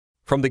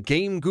From the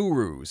game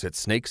gurus at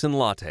Snakes and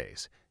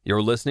Lattes,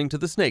 you're listening to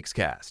the Snakes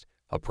Cast,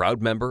 a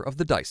proud member of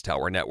the Dice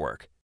Tower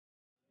Network.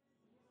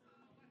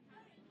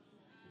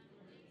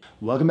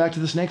 Welcome back to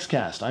the Snakes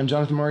Cast. I'm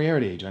Jonathan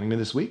Moriarty. Joining me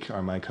this week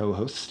are my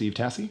co-hosts Steve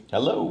Tassi.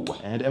 Hello.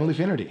 And Emily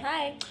Finnerty.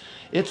 Hi.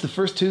 It's the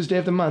first Tuesday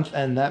of the month,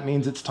 and that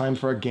means it's time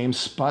for our game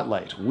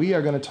spotlight. We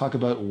are going to talk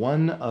about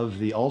one of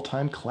the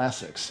all-time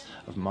classics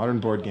of modern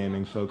board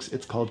gaming, folks.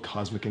 It's called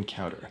Cosmic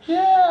Encounter.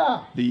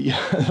 Yeah! The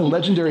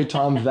legendary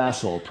Tom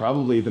Vassell,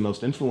 probably the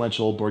most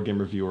influential board game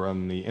reviewer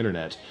on the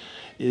internet,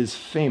 is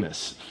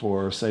famous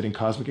for citing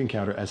Cosmic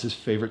Encounter as his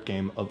favorite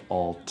game of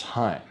all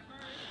time.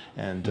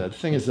 And the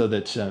thing is, though,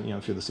 that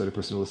if you're the sort of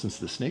person who listens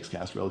to the Snakes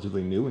Cast,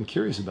 relatively new and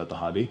curious about the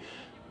hobby,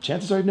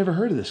 chances are you've never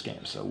heard of this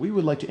game. So we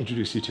would like to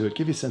introduce you to it,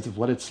 give you a sense of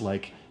what it's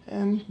like,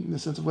 and a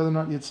sense of whether or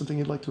not it's something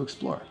you'd like to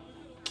explore.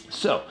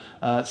 So,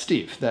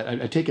 Steve,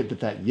 I take it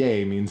that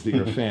yay means that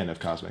you're a fan of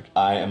Cosmic.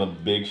 I am a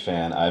big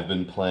fan. I've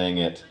been playing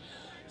it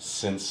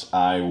since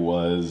I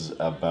was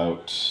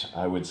about,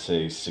 I would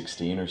say,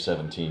 16 or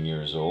 17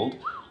 years old.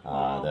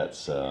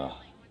 That's a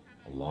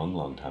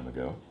long time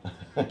ago.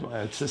 There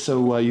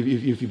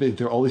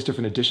are all these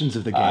different editions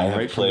of the game,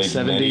 right? From the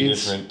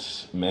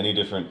 70s. Many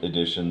different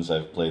editions.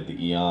 I've played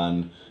the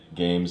Eon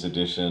Games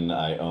edition.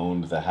 I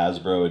owned the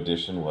Hasbro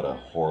edition. What a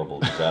horrible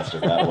disaster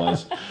that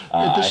was.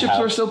 The ships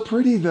were so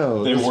pretty,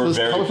 though. They were those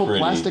very colorful pretty.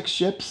 plastic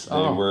ships. They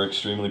were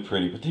extremely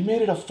pretty, but they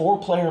made it a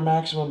 4-player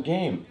maximum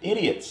game.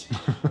 Idiots.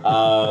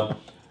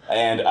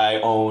 And I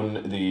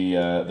own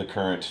the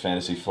current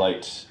Fantasy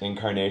Flight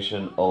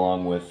incarnation,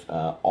 along with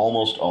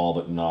almost all,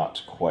 but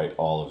not quite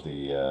all, of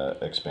the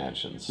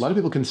expansions. A lot of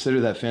people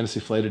consider that Fantasy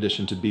Flight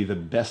edition to be the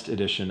best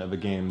edition of a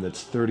game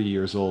that's 30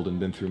 years old and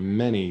been through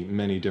many,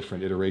 many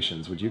different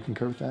iterations. Would you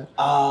concur with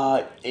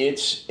that?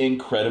 It's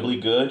incredibly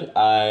good.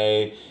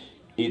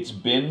 It's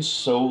been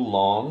so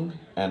long,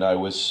 and I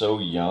was so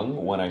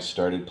young when I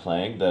started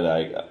playing that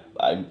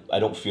I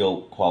don't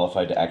feel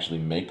qualified to actually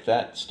make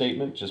that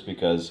statement, just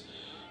because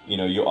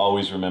you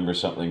always remember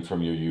something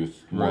from your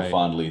youth more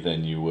fondly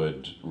than you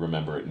would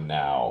remember it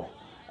now.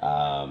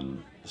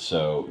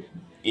 So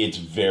it's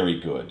very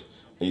good.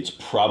 It's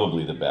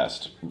probably the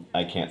best.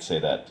 I can't say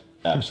that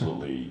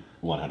absolutely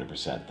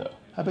 100% though.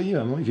 How about you,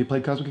 Emily? Have you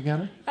played Cosmic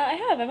Encounter? I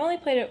have. I've only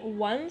played it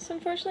once,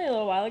 unfortunately, a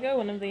little while ago.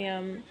 One of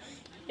the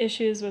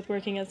issues with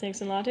working at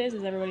Snakes and Lattes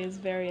is everybody is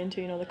very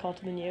into, the cult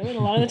of the new. And a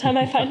lot of the time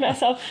I find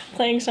myself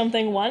playing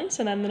something once,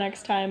 and then the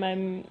next time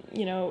I'm,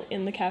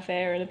 in the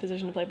cafe or in a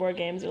position to play board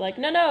games, they're like,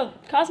 no,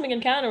 Cosmic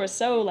Encounter was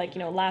so,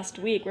 last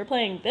week. We're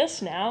playing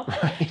this now.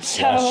 Right.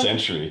 Last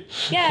century.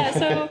 Yeah,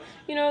 so,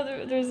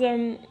 there's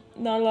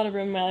not a lot of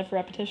room in my life for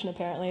repetition,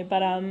 apparently.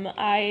 But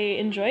I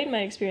enjoyed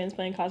my experience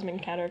playing Cosmic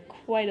Encounter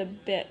quite a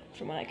bit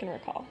from what I can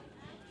recall.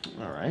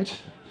 All right.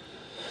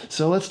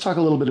 So let's talk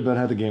a little bit about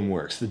how the game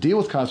works. The deal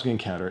with Cosmic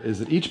Encounter is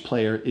that each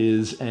player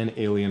is an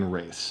alien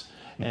race.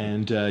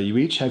 And you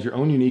each have your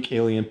own unique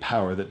alien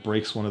power that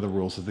breaks one of the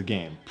rules of the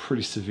game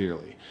pretty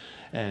severely.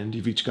 And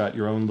you've each got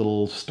your own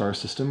little star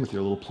system with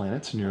your little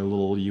planets and your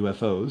little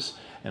UFOs.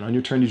 And on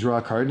your turn, you draw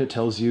a card, and it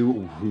tells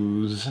you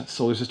whose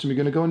solar system you're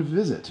going to go and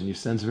visit. And you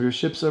send some of your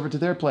ships over to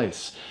their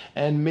place.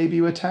 And maybe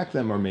you attack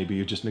them, or maybe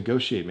you just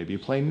negotiate. Maybe you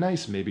play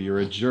nice. Maybe you're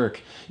a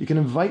jerk. You can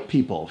invite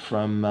people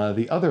from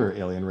the other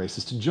alien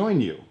races to join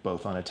you,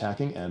 both on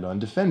attacking and on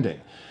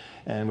defending.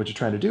 And what you're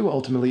trying to do,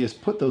 ultimately, is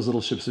put those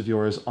little ships of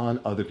yours on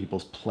other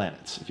people's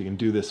planets. If you can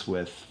do this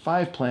with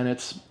 5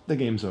 planets, the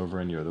game's over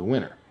and you're the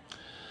winner.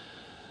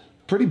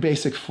 Pretty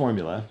basic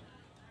formula.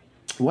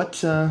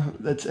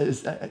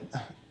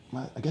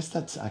 I guess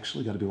that's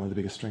actually got to be one of the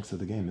biggest strengths of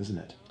the game, isn't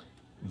it?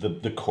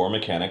 The core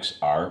mechanics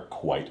are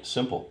quite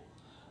simple.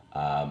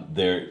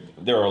 There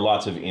are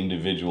lots of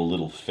individual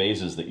little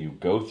phases that you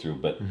go through,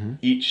 but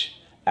each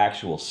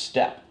actual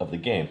step of the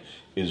game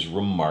is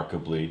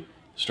remarkably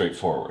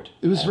straightforward.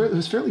 It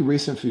was fairly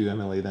recent for you,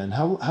 Emily. Then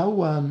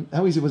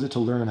how easy was it to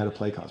learn how to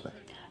play Cosmic?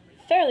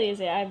 Fairly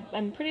easy.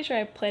 I'm pretty sure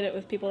I played it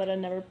with people that had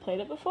never played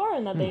it before,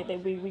 and that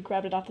we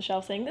grabbed it off the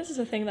shelf saying, this is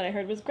a thing that I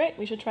heard was great,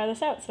 we should try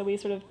this out. So we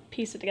sort of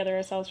pieced it together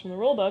ourselves from the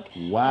rule book.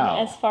 Wow.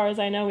 And as far as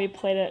I know, we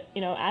played it,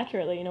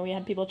 accurately. We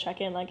had people check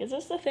in, like, is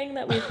this the thing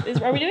that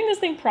are we doing this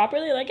thing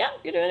properly? Like, yeah,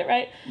 you're doing it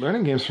right.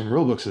 Learning games from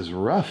rule books is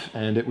rough,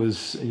 and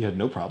you had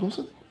no problems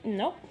with it?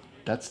 Nope.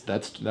 That's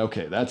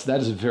okay. That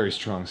is a very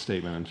strong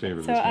statement in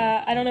favor of this game.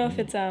 So I don't know if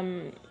it's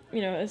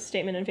a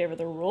statement in favor of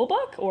the rule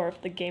book or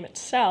if the game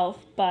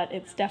itself, but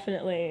it's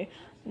definitely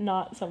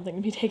not something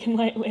to be taken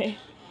lightly.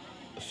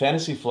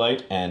 Fantasy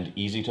Flight and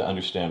easy to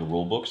understand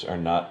rulebooks are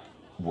not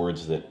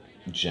words that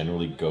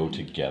generally go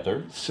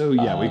together. So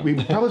yeah, we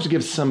probably have to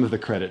give some of the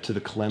credit to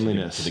the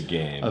cleanliness to the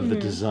game. of the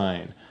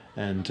design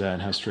and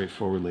how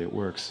straightforwardly it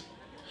works.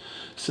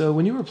 So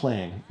when you were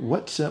playing,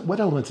 what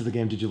elements of the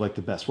game did you like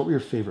the best? What were your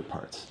favorite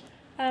parts?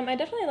 I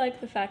definitely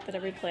liked the fact that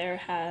every player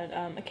had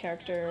a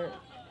character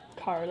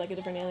card, like a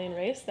different alien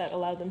race, that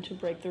allowed them to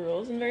break the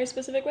rules in very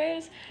specific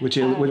ways. Which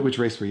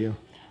race were you?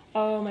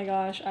 Oh my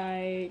gosh,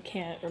 I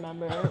can't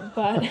remember,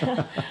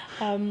 but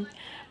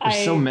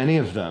There's so many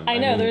of them. I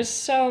know, mean, there's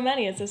so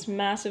many. It's this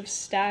massive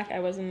stack.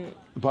 the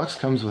box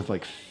comes with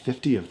like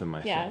 50 of them,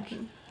 I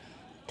think.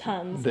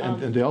 Tons.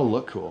 And they all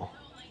look cool.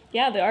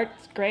 Yeah, the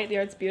art's great, the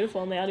art's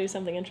beautiful, and they all do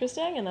something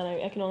interesting, and then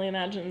I can only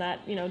imagine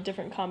that,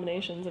 different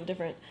combinations of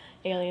different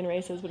alien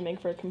races would make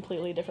for a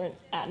completely different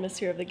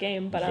atmosphere of the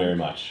game. But Very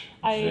much.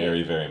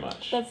 Very, very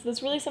much.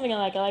 That's really something I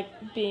like. I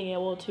like being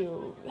able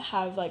to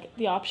have like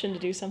the option to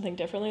do something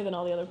differently than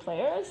all the other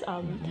players,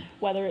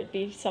 whether it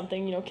be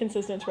something,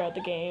 consistent throughout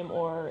the game,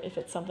 or if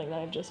it's something that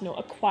I've just,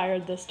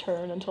 acquired this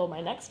turn until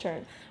my next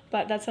turn.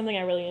 But that's something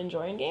I really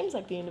enjoy in games,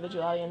 like the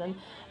individuality, and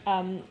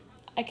then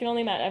I can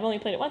only imagine, I've only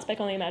played it once, but I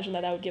can only imagine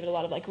that would give it a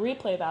lot of like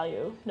replay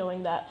value,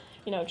 knowing that,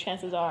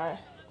 chances are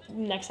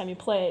next time you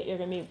play it, you're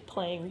going to be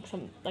playing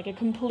a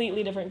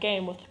completely different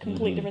game with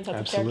completely different sets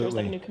of characters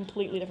that can do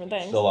completely different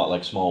things. It's a lot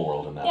like Small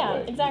World in that way. Yeah,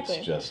 exactly.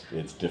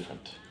 It's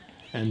different.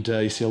 And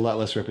you see a lot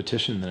less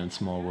repetition than in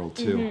Small World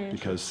too,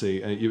 because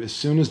as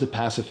soon as the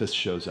pacifist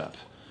shows up,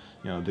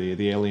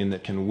 the alien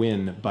that can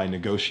win by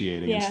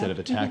negotiating instead of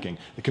attacking,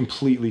 it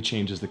completely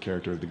changes the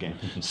character of the game.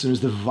 As soon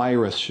as the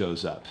virus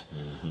shows up,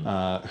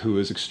 who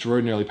is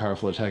extraordinarily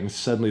powerful at attacking,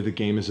 suddenly the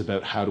game is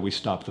about how do we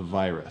stop the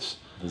virus.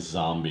 The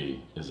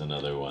zombie is the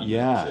one.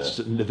 Yeah,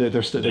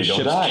 their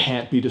ships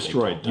can't be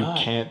destroyed. You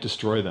die. can't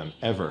destroy them,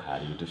 ever. How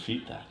do you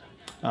defeat that?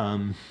 How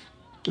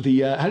do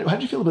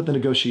you feel about the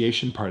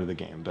negotiation part of the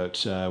game?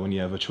 About when you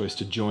have a choice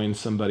to join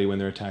somebody when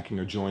they're attacking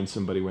or join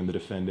somebody when they're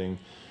defending?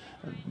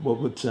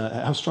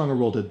 How strong a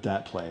role did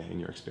that play in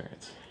your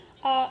experience?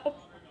 A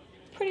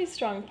pretty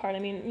strong part. I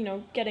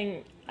mean,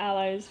 getting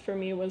allies for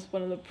me was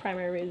one of the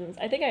primary reasons.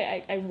 I think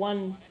I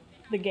won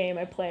the game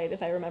I played,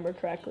 if I remember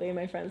correctly.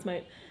 My friends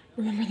might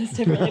remember this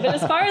differently, but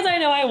as far as I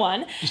know, I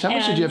won. Just how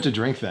much did you have to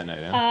drink that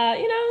night?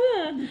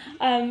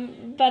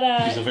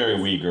 But she's a very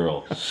wee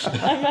girl.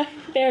 I'm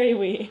very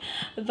wee,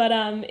 but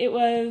it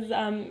was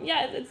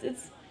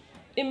it's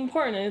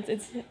important.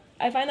 It's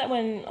I find that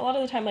when a lot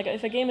of the time, like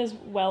if a game is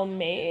well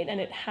made and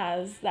it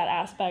has that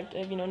aspect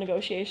of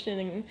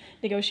negotiation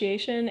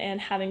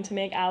and having to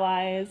make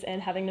allies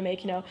and having to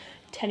make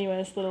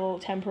tenuous little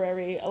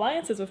temporary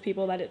alliances with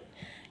people, that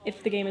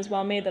if the game is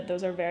well made, that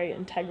those are very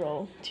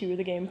integral to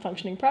the game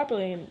functioning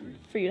properly and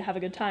for you to have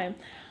a good time.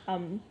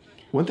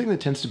 One thing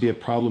that tends to be a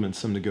problem in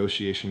some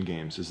negotiation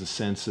games is the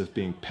sense of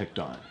being picked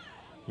on.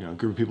 A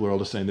group of people are all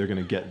just saying they're going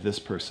to get this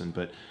person,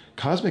 but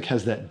Cosmic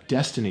has that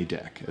destiny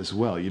deck as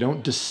well. You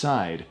don't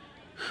decide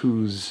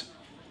whose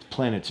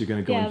planets you're going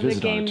to go and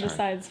visit on a turn. The game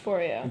decides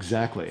for you.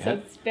 Exactly. So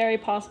it's very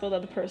possible that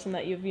the person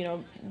that you've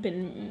been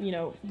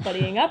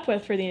buddying up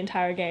with for the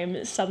entire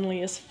game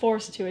suddenly is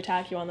forced to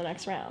attack you on the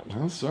next round.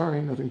 Oh,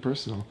 sorry, nothing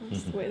personal.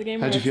 That's the way the game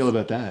How'd works. you feel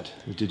about that?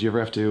 Did you ever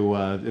have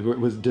to?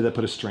 Did that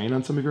put a strain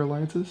on some of your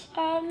alliances?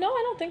 No,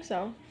 I don't think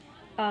so.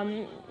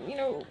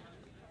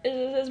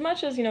 As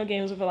much as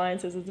games with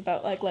alliances, it's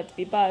about like let's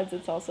be buds.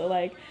 It's also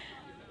like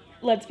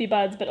let's be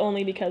buds, but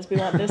only because we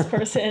want this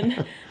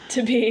person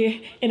to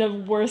be in a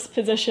worse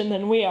position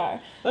than we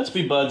are. Let's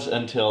be buds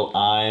until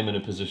I'm in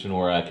a position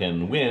where I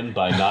can win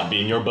by not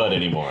being your bud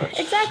anymore.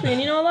 Exactly,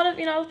 and a lot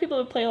of people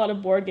who play a lot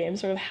of board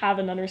games sort of have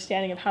an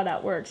understanding of how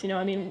that works.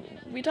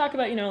 We talk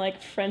about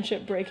like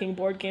friendship breaking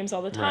board games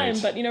all the time,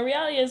 Right. but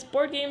reality is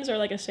board games are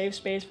like a safe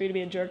space for you to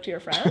be a jerk to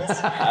your friends.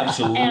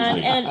 Absolutely.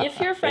 And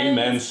if your friends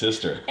Amen,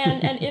 sister.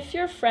 and if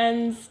your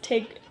friends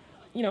take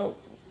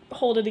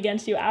hold it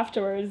against you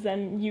afterwards,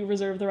 then you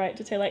reserve the right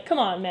to say like, come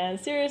on man,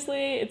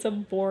 seriously, it's a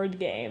board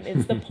game,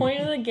 it's the point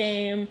of the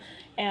game,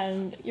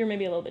 and you're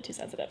maybe a little bit too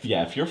sensitive.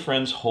 Yeah, if your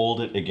friends hold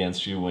it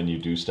against you when you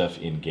do stuff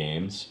in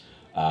games,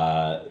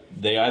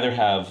 they either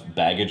have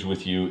baggage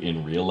with you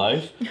in real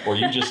life or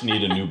you just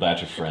need a new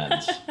batch of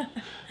friends.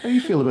 How do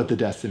you feel about the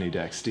Destiny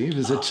deck, Steve?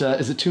 Is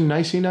it too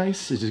nicey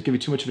nice? Does it give you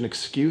too much of an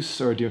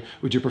excuse, or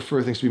would you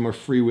prefer things to be more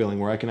freewheeling,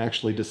 where I can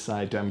actually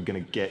decide I'm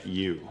going to get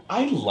you?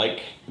 I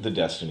like the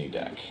Destiny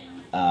deck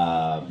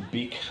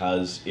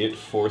because it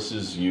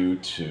forces you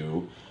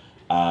to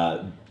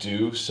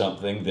do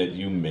something that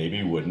you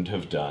maybe wouldn't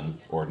have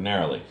done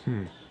ordinarily.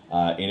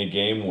 In a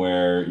game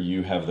where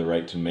you have the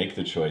right to make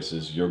the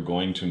choices, you're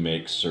going to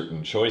make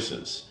certain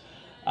choices.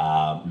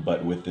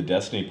 But with the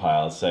Destiny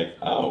pile, it's like,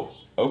 oh,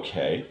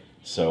 okay.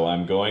 So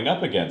I'm going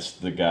up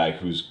against the guy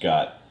who's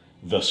got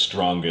the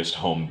strongest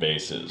home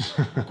bases.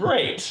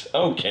 Great.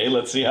 Okay,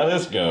 let's see how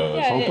this goes.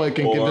 Yeah, Hope I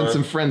can convince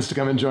some friends to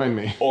come and join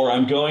me. Or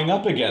I'm going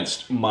up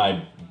against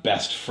my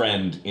best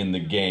friend in the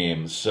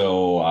game,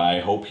 so I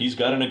hope he's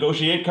got a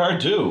negotiate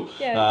card too.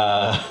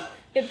 Yeah.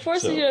 It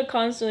forces you to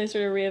constantly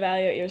sort of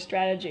reevaluate your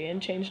strategy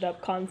and change it up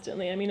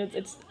constantly. I mean,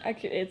 it's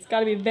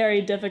got to be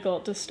very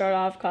difficult to start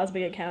off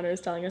Cosmic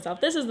Encounters telling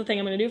yourself, this is the thing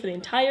I'm going to do for the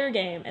entire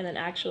game, and then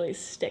actually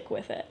stick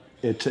with it.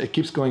 It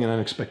keeps going in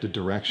unexpected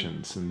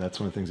directions, and that's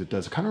one of the things it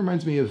does. It kind of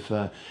reminds me of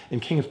in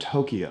King of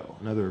Tokyo,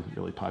 another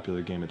really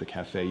popular game at the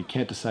cafe. You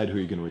can't decide who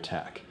you're going to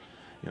attack.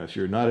 If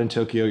you're not in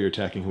Tokyo, you're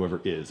attacking whoever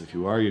is. If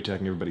you are, you're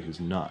attacking everybody who's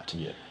not.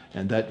 Yeah.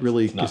 And that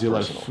really gives you a lot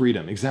personal. of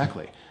freedom.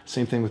 Exactly.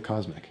 Same thing with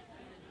Cosmic.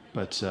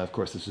 But of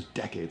course, this was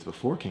decades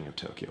before King of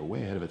Tokyo,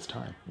 way ahead of its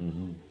time.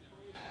 Mm-hmm.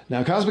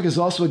 Now, Cosmic is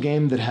also a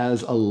game that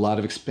has a lot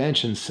of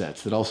expansion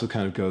sets that also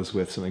kind of goes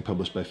with something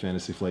published by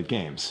Fantasy Flight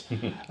Games.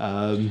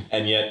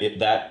 And yet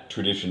that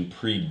tradition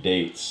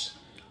predates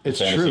it's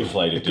Fantasy true.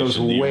 Flight It edition. goes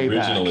the way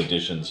original back.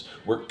 editions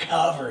were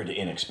covered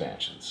in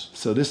expansions.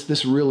 So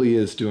this really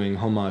is doing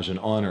homage and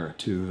honor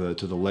to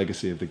the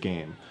legacy of the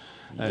game.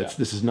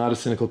 This is not a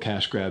cynical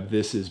cash grab.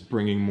 This is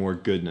bringing more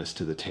goodness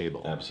to the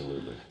table.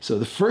 Absolutely. So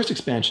the first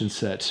expansion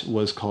set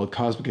was called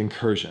Cosmic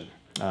Incursion.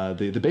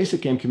 The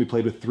basic game can be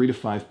played with 3 to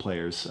 5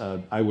 players.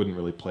 I wouldn't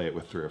really play it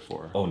with 3 or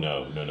 4. Oh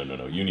no!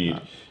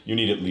 You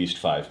need at least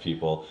 5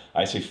 people.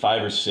 I say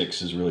 5 or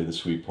 6 is really the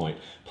sweet point.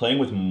 Playing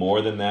with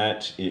more than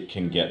that, it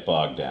can get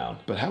bogged down.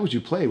 But how would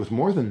you play with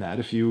more than that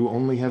if you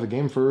only have a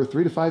game for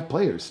 3 to 5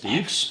 players,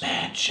 Steve?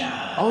 Expansion.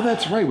 Oh,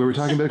 that's right. We were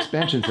talking about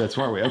expansion sets,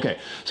 weren't we? Okay.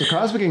 So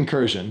Cosmic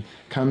Incursion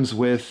comes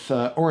with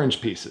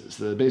orange pieces.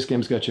 The base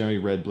game's got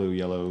red, blue,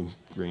 yellow,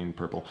 green,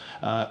 purple.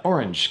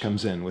 Orange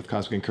comes in with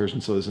Cosmic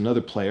Incursion, so there's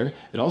another player.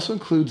 It also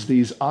includes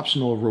these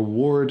optional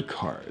reward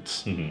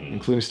cards,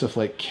 including stuff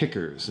like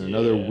kickers and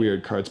other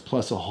weird cards,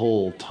 plus a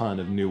whole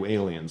ton of new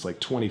aliens, like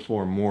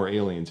 24 more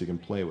aliens you can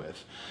play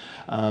with.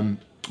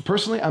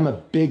 Personally, I'm a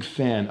big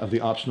fan of the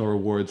optional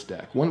rewards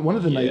deck. One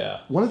of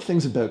the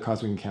things about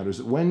Cosmic Encounters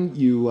is that when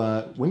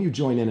you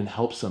join in and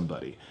help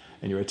somebody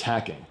and you're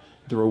attacking,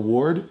 the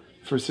reward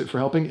for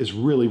helping is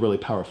really, really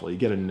powerful. You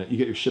get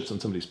your ships on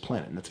somebody's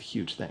planet, and that's a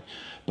huge thing.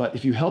 But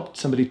if you help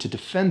somebody to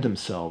defend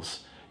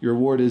themselves, your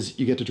reward is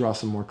you get to draw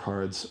some more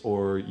cards,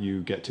 or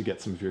you get to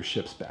get some of your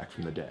ships back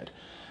from the dead.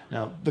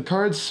 Now, the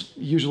cards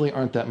usually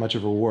aren't that much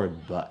of a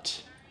reward,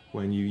 but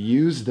when you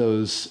use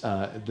those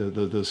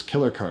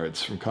killer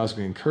cards from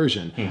Cosmic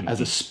Incursion as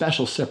a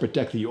special separate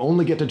deck that you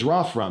only get to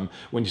draw from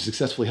when you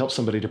successfully help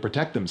somebody to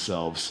protect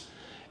themselves,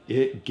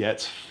 it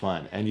gets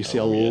fun. And you see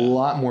a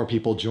lot more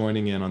people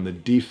joining in on the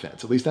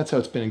defense. At least that's how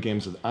it's been in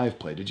games that I've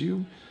played. Is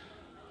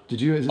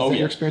that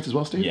your experience as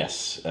well, Steve?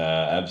 Yes,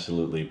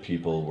 absolutely.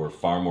 People were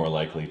far more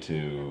likely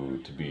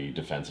to be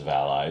defensive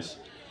allies.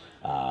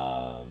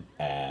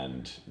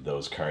 And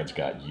those cards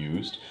got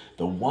used.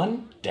 The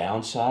one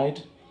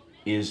downside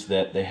is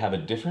that they have a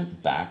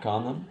different back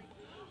on them.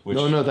 Which,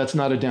 No, that's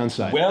not a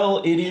downside. Well,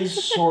 it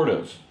is sort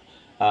of,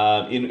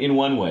 in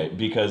one way,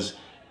 because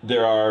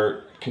there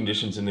are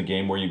conditions in the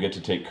game where you get to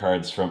take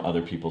cards from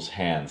other people's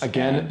hands.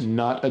 Again,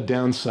 not a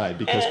downside,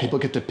 because people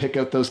get to pick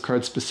out those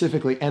cards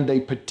specifically, and they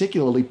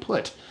particularly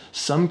put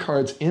some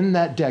cards in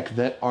that deck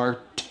that are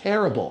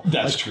terrible.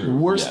 That's true.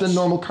 Worse than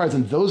normal cards,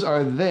 and those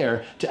are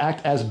there to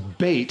act as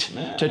bait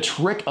to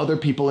trick other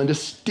people into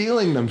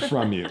stealing them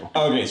from you.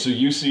 Okay, so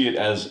you see it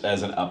as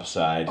an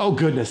upside. Oh,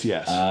 goodness,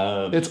 yes.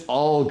 It's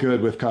all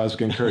good with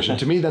Cosmic Incursion.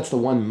 To me, that's the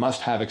one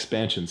must-have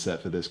expansion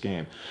set for this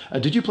game.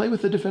 Did you play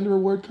with the Defender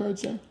reward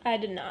cards, Sam? I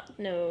did not,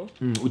 no.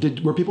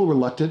 Were people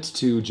reluctant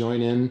to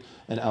join in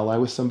and ally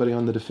with somebody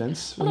on the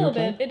defense? A little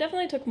bit. It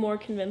definitely took more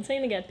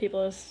convincing to get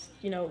people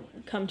to,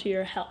 come to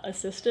your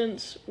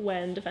assistance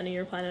when defending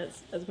your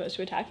planets as opposed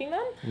to attacking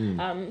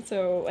them.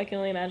 So I can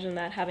only imagine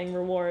that having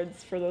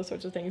rewards for those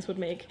sorts of things would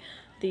make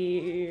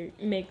the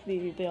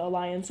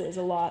alliances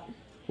a lot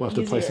We'll have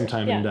to play some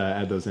time and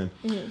add those in.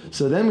 Mm-hmm.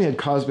 So then we had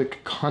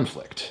Cosmic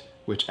Conflict,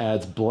 which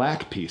adds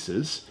black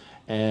pieces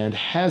and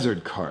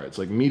hazard cards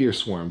like meteor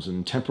swarms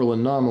and temporal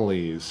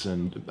anomalies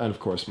and of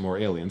course more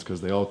aliens,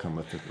 because they all come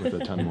with a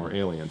ton more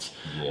aliens.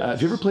 Yes.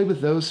 Have you ever played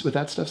with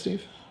that stuff,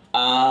 Steve?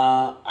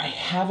 I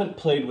haven't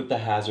played with the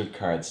hazard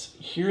cards.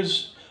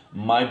 Here's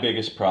my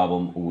biggest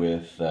problem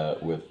with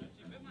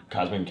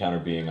Cosmic Encounter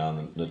being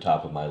on the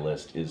top of my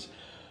list is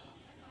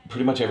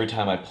pretty much every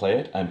time I play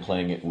it, I'm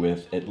playing it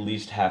with at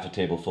least half a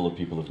table full of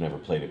people who've never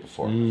played it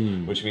before,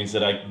 which means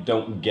that I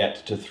don't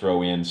get to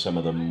throw in some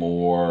of the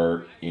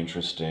more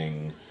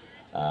interesting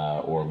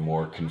or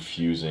more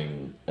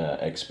confusing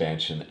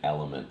expansion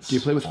elements. Do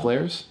you play with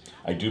flares?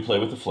 I do play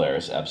with the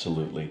flares,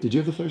 absolutely. Did you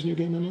have the flares in your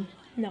game, Emily?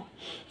 No.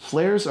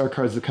 Flares are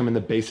cards that come in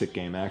the basic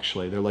game,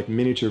 actually. They're like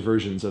miniature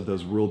versions of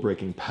those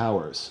rule-breaking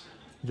powers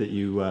that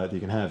you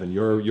can have, and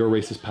your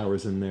race's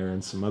powers in there,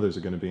 and some others are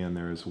going to be in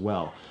there as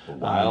well. The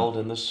wild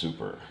and the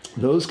super.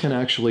 Those can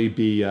actually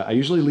be. I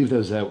usually leave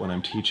those out when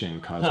I'm teaching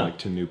Cosmic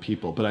to new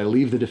people, but I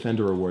leave the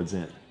Defender rewards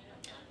in.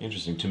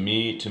 Interesting. To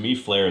me,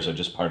 flares are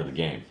just part of the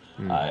game.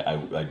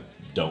 I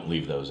don't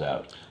leave those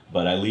out,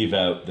 but I leave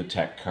out the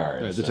tech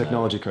cards. Right, the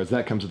technology cards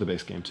that comes with the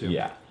base game too.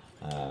 Yeah.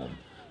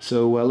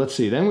 So let's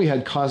see. Then we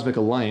had Cosmic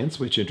Alliance,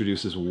 which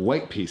introduces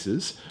white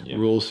pieces,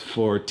 rules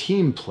for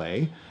team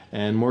play,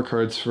 and more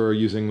cards for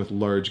using with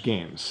large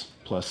games.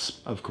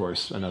 Plus, of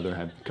course,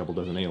 a couple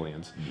dozen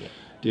aliens. Yeah.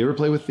 Do you ever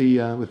play with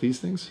these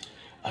things?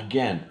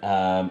 Again,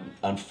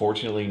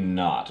 unfortunately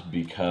not,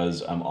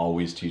 because I'm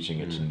always teaching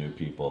it to new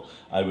people.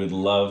 I would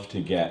love to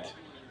get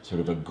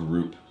sort of a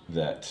group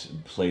that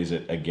plays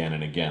it again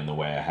and again the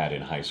way I had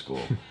in high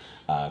school,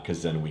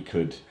 because then we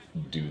could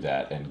do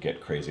that and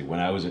get crazy. When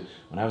I was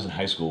in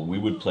high school, we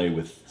would play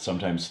with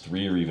sometimes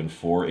 3 or even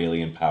 4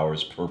 alien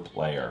powers per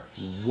player.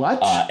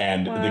 What?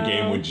 And the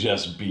game would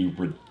just be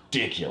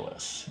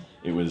ridiculous.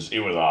 It was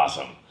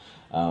awesome.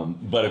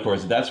 But of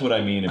course, that's what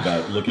I mean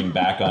about looking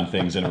back on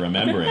things and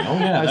remembering. Oh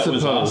yeah, that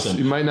was awesome.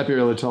 You might not be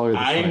able to tolerate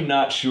this. I'm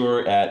not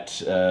sure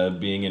at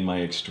being in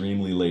my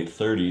extremely late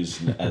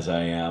 30s, as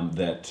I am,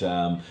 that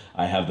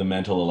I have the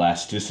mental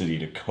elasticity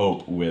to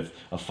cope with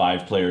a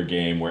 5-player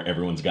game where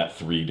everyone's got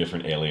 3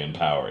 different alien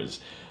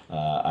powers.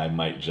 I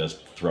might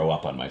just throw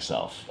up on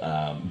myself.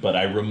 But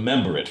I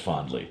remember it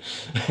fondly.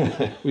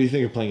 What do you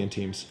think of playing in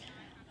teams?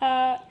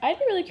 I'd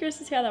be really curious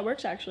to see how that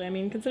works, actually. I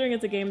mean, considering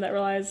it's a game that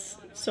relies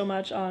so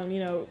much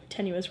on,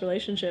 tenuous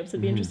relationships,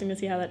 it'd be interesting to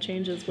see how that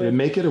changes. Would it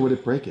make it or would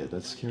it break it?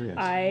 That's curious.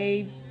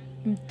 I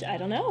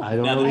don't know. I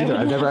don't know either.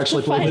 I've never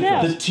actually played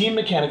it. The team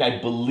mechanic, I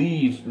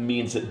believe,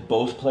 means that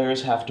both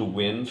players have to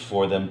win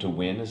for them to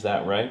win. Is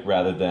that right?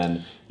 Rather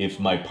than if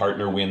my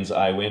partner wins,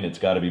 I win. It's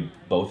got to be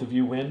both of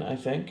you win, I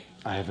think.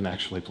 I haven't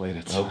actually played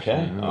it. So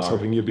okay. I was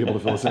hoping you'd be able to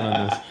fill us in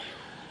on this.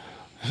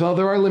 So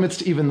there are limits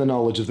to even the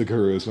knowledge of the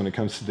gurus when it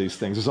comes to these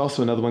things. There's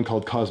also another one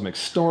called Cosmic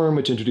Storm,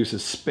 which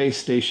introduces space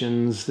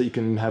stations that you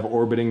can have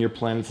orbiting your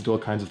planets and do all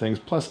kinds of things.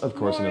 Plus, of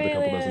course, another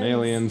couple dozen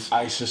aliens.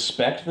 I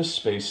suspect the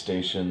space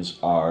stations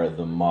are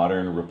the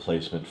modern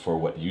replacement for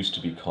what used to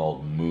be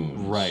called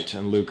moons. Right,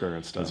 and Lucre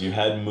and stuff. Because you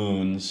had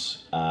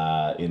moons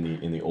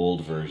in the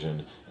old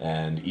version,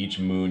 and each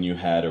moon you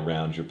had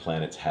around your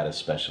planets had a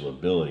special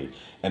ability.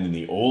 And in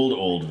the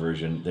old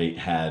version, they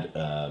had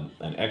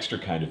an extra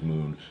kind of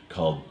moon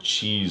called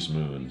cheese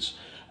moons.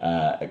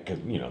 Because,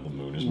 the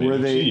moon is made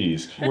of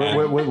cheese.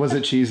 Was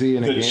it cheesy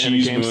in a game sense? The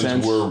cheese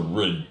moons were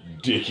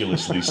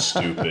ridiculously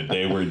stupid.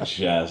 They were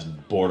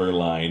just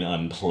borderline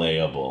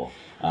unplayable.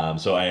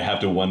 So I have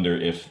to wonder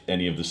if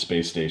any of the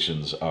space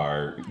stations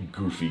are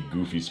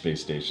goofy space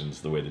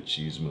stations the way the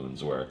cheese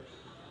moons were.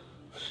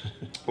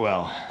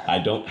 Well, I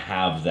don't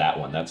have that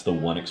one. That's the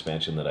one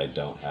expansion that I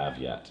don't have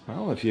yet.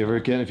 Well, if you ever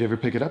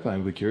pick it up,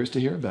 I'd be curious to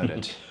hear about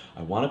it.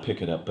 I want to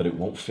pick it up, but it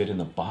won't fit in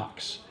the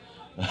box.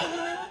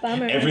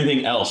 Bummer.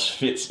 Everything else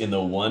fits in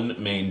the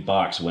one main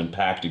box when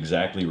packed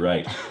exactly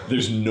right.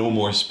 There's no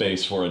more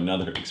space for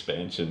another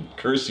expansion.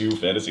 Curse you,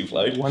 Fantasy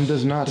Flight. One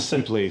does not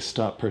simply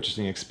stop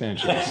purchasing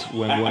expansions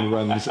when one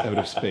runs out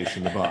of space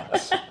in the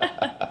box.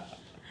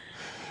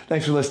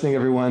 Thanks for listening,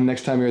 everyone.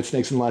 Next time you're at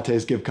Snakes and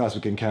Lattes, give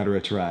Cosmic Encounter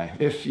a try.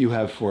 If you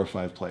have 4 or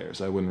 5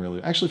 players, I wouldn't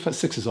really... Actually,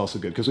 6 is also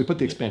good, because we put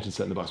the expansion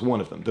set in the box. One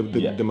of them,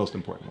 the most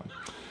important one.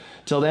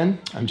 Till then,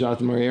 I'm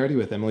Jonathan Moriarty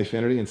with Emily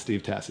Finnerty and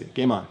Steve Tassi.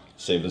 Game on.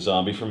 Save the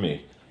zombie for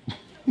me.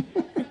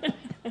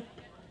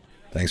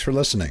 Thanks for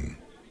listening.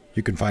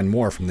 You can find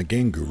more from the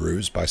Game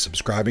Gurus by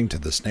subscribing to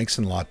the Snakes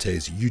and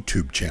Lattes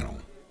YouTube channel,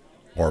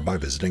 or by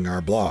visiting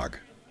our blog.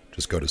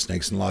 Just go to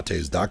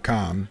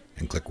snakesandlattes.com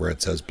and click where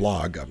it says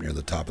blog up near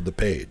the top of the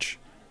page.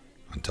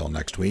 Until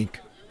next week,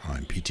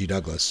 I'm P.T.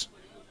 Douglas.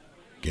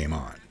 Game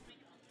on.